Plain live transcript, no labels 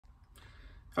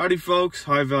Howdy folks,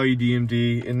 High Value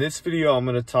DMD. In this video, I'm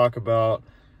going to talk about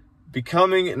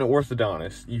becoming an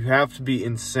orthodontist. You have to be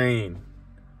insane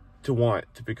to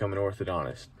want to become an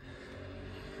orthodontist.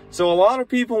 So a lot of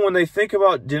people, when they think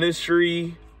about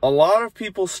dentistry, a lot of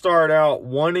people start out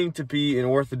wanting to be an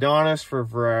orthodontist for a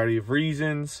variety of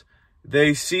reasons.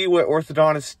 They see what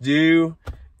orthodontists do,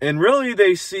 and really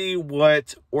they see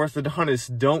what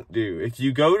orthodontists don't do. If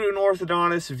you go to an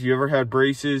orthodontist, if you ever had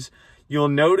braces, you'll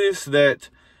notice that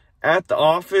at the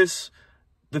office,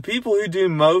 the people who do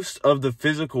most of the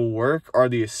physical work are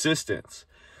the assistants.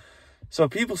 So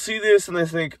people see this and they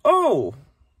think, oh,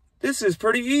 this is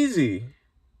pretty easy.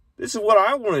 This is what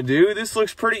I want to do. This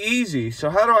looks pretty easy.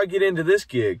 So how do I get into this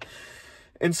gig?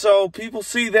 And so people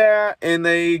see that and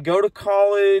they go to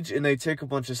college and they take a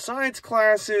bunch of science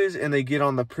classes and they get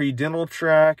on the pre-dental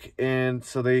track, and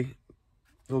so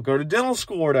they'll go to dental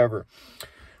school or whatever.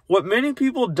 What many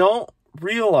people don't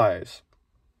realize,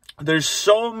 there's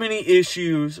so many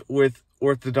issues with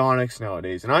orthodontics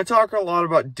nowadays. And I talk a lot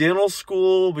about dental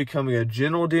school, becoming a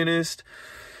general dentist.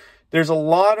 There's a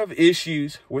lot of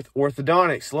issues with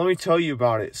orthodontics. Let me tell you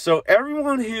about it. So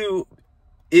everyone who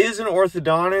is an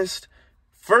orthodontist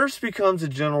first becomes a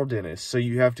general dentist. So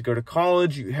you have to go to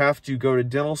college, you have to go to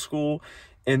dental school.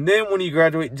 And then when you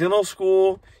graduate dental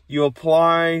school, you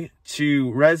apply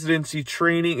to residency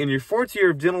training in your 4th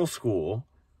year of dental school.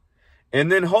 And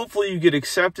then hopefully you get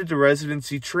accepted to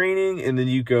residency training, and then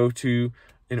you go to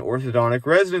an orthodontic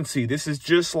residency. This is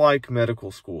just like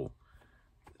medical school.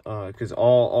 Because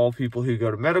all people who go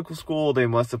to medical school, they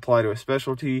must apply to a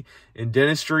specialty. In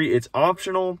dentistry, it's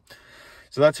optional.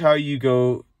 So that's how you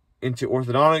go into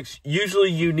orthodontics.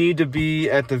 Usually you need to be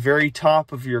at the very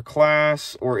top of your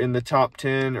class, or in the top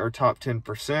 10 or top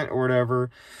 10% or whatever.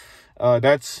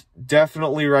 That's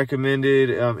definitely recommended,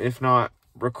 if not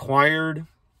required.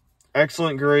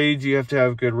 Excellent grades. You have to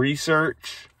have good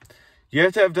research. You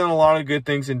have to have done a lot of good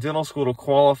things in dental school to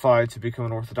qualify to become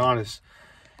an orthodontist.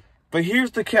 But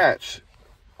here's the catch.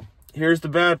 Here's the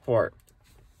bad part.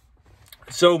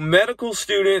 So medical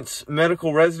students,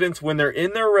 medical residents, when they're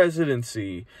in their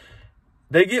residency,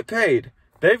 they get paid.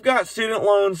 They've got student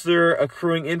loans, they're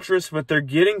accruing interest, but they're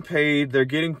getting paid. They're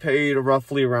getting paid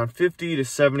roughly around $50,000 to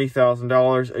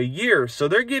 $70,000 a year. So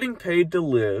they're getting paid to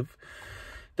live.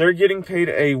 They're getting paid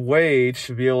a wage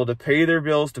to be able to pay their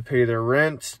bills, to pay their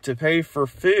rent, to pay for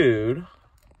food.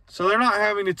 So they're not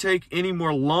having to take any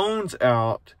more loans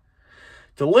out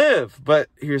to live. But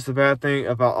here's the bad thing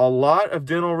about a lot of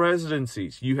dental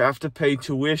residencies. You have to pay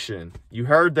tuition. You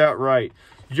heard that right.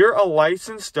 You're a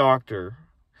licensed doctor.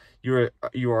 You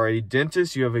are a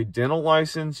dentist. You have a dental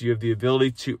license. You have the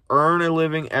ability to earn a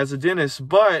living as a dentist.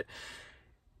 But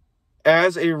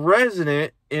as a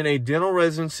resident in a dental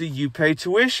residency, you pay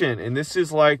tuition. And this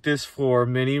is like this for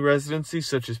many residencies,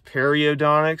 such as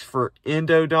periodontics, for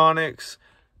endodontics,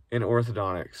 and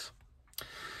orthodontics.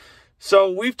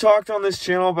 So we've talked on this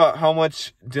channel about how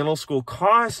much dental school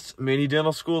costs. Many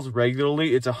dental schools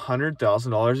regularly, it's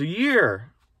 $100,000 a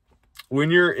year.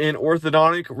 When you're in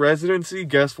orthodontic residency,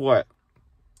 guess what?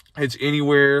 It's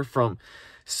anywhere from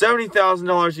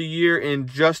 $70,000 a year in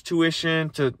just tuition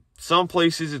to some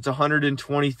places it's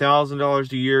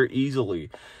 $120,000 a year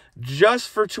easily. Just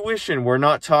for tuition. We're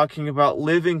not talking about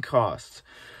living costs,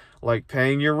 like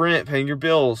paying your rent, paying your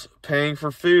bills, paying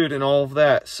for food, and all of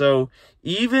that. So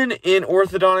even in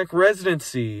orthodontic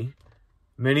residency,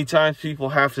 many times people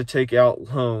have to take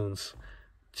out loans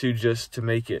to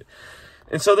make it.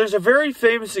 And so there's a very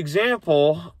famous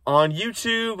example on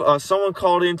YouTube. Someone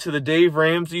called into the Dave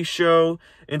Ramsey show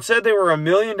and said they were $1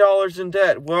 million in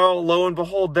debt. Well, lo and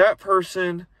behold, that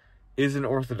person is an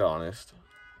orthodontist.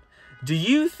 Do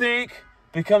you think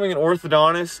becoming an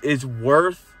orthodontist is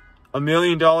worth $1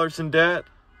 million in debt?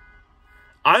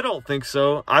 I don't think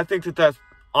so. I think that that's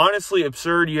honestly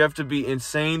absurd. You have to be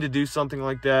insane to do something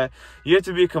like that. You have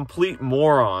to be a complete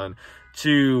moron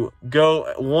to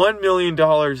go $1 million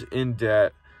in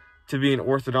debt to be an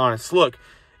orthodontist. Look,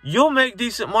 you'll make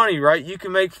decent money, right? You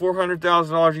can make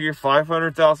 $400,000 a year,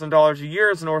 $500,000 a year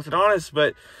as an orthodontist,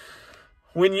 but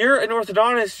when you're an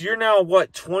orthodontist, you're now,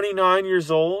 what, 29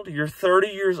 years old? You're 30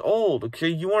 years old, okay?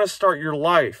 You want to start your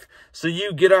life. So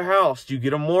you get a house, you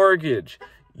get a mortgage,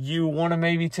 you want to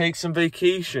maybe take some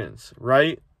vacations,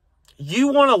 right? You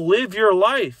want to live your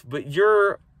life, but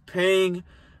you're paying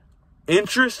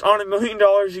interest on $1 million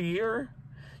a year?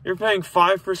 You're paying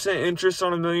 5% interest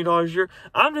on $1 million a year?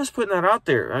 I'm just putting that out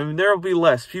there. I mean, there will be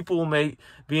less. People will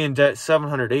be in debt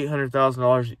 $700,000,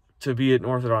 $800,000 to be an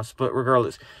orthodontist. But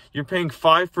regardless, you're paying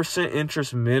 5%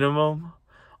 interest minimum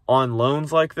on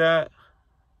loans like that.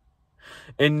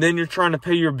 and then you're trying to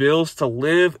pay your bills to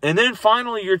live, and then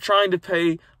finally you're trying to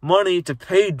pay money to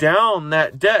pay down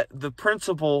that debt, the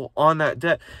principal on that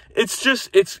debt. It's just,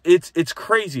 it's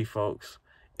crazy, folks.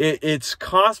 It's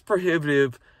cost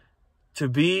prohibitive to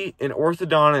be an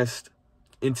orthodontist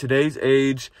in today's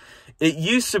age. It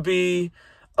used to be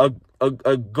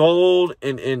a gold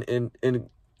and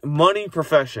money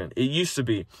profession. It used to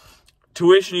be.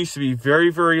 Tuition used to be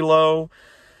very, very low,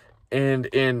 and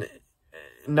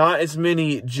not as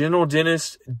many general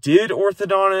dentists did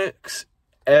orthodontics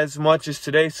as much as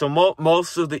today. So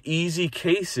most of the easy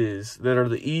cases that are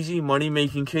the easy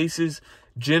money-making cases,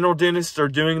 general dentists are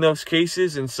doing those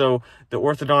cases, and so the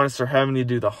orthodontists are having to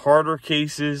do the harder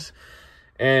cases,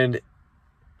 and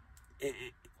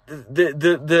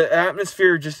the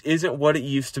atmosphere just isn't what it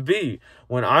used to be.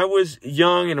 When I was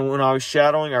young and when I was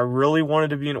shadowing, I really wanted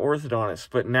to be an orthodontist,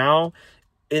 but now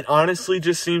it honestly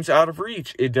just seems out of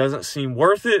reach. It doesn't seem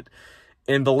worth it.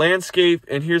 And the landscape,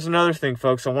 and here's another thing,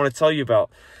 folks, I want to tell you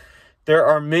about. There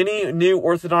are many new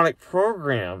orthodontic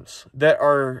programs that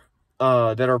are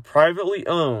privately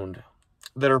owned,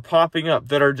 that are popping up,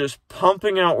 that are just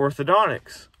pumping out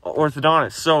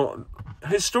orthodontists. So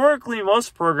historically,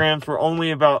 most programs were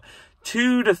only about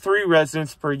 2 to 3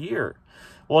 residents per year.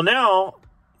 Well, now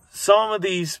some of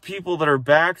these people that are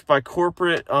backed by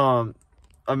corporate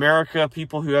America,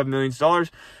 people who have millions of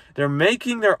dollars, they're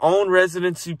making their own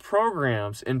residency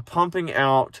programs and pumping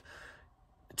out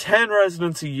 10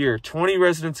 residents a year, 20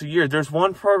 residents a year. There's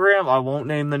one program, I won't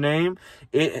name the name,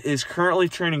 it is currently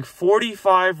training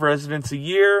 45 residents a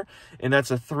year, and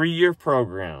that's a 3-year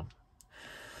program.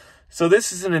 So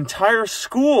this is an entire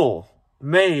school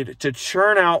made to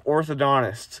churn out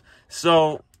orthodontists.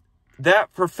 So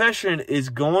that profession is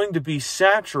going to be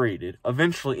saturated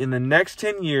eventually. In the next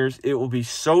 10 years, it will be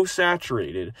so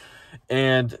saturated,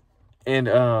 and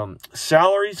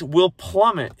salaries will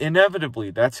plummet inevitably.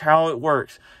 That's how it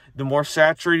works. The more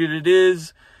saturated it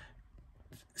is,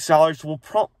 salaries will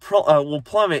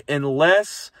plummet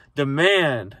unless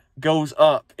demand goes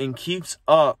up and keeps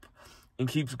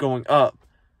going up.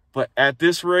 But at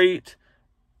this rate,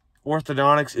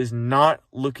 orthodontics is not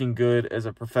looking good as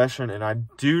a profession, and I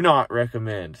do not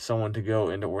recommend someone to go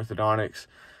into orthodontics.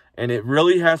 And it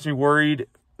really has me worried,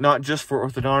 not just for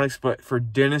orthodontics, but for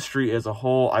dentistry as a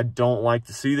whole. I don't like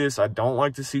to see this. I don't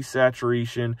like to see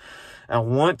saturation. I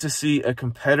want to see a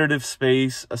competitive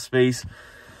space, a space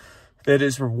that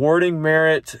is rewarding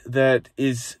merit, that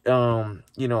is,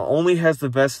 only has the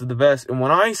best of the best. And when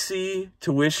I see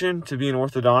tuition to be an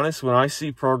orthodontist, when I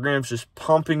see programs just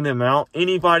pumping them out,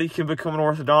 anybody can become an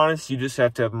orthodontist. You just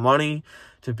have to have money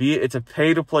to be it. It's a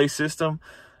pay-to-play system.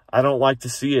 I don't like to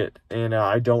see it, and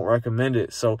I don't recommend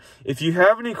it. So if you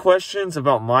have any questions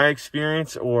about my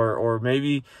experience or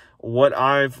maybe what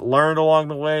I've learned along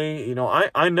the way,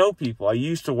 I know people. I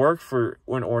used to work for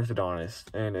an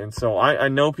orthodontist, and so I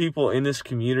know people in this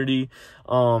community.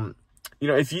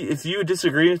 If you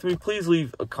disagree with me, please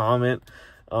leave a comment.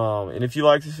 And if you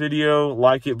like this video,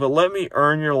 like it, but let me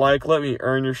earn your like, let me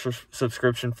earn your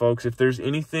subscription, folks. If there's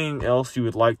anything else you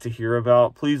would like to hear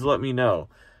about, please let me know.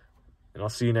 And I'll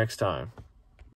see you next time.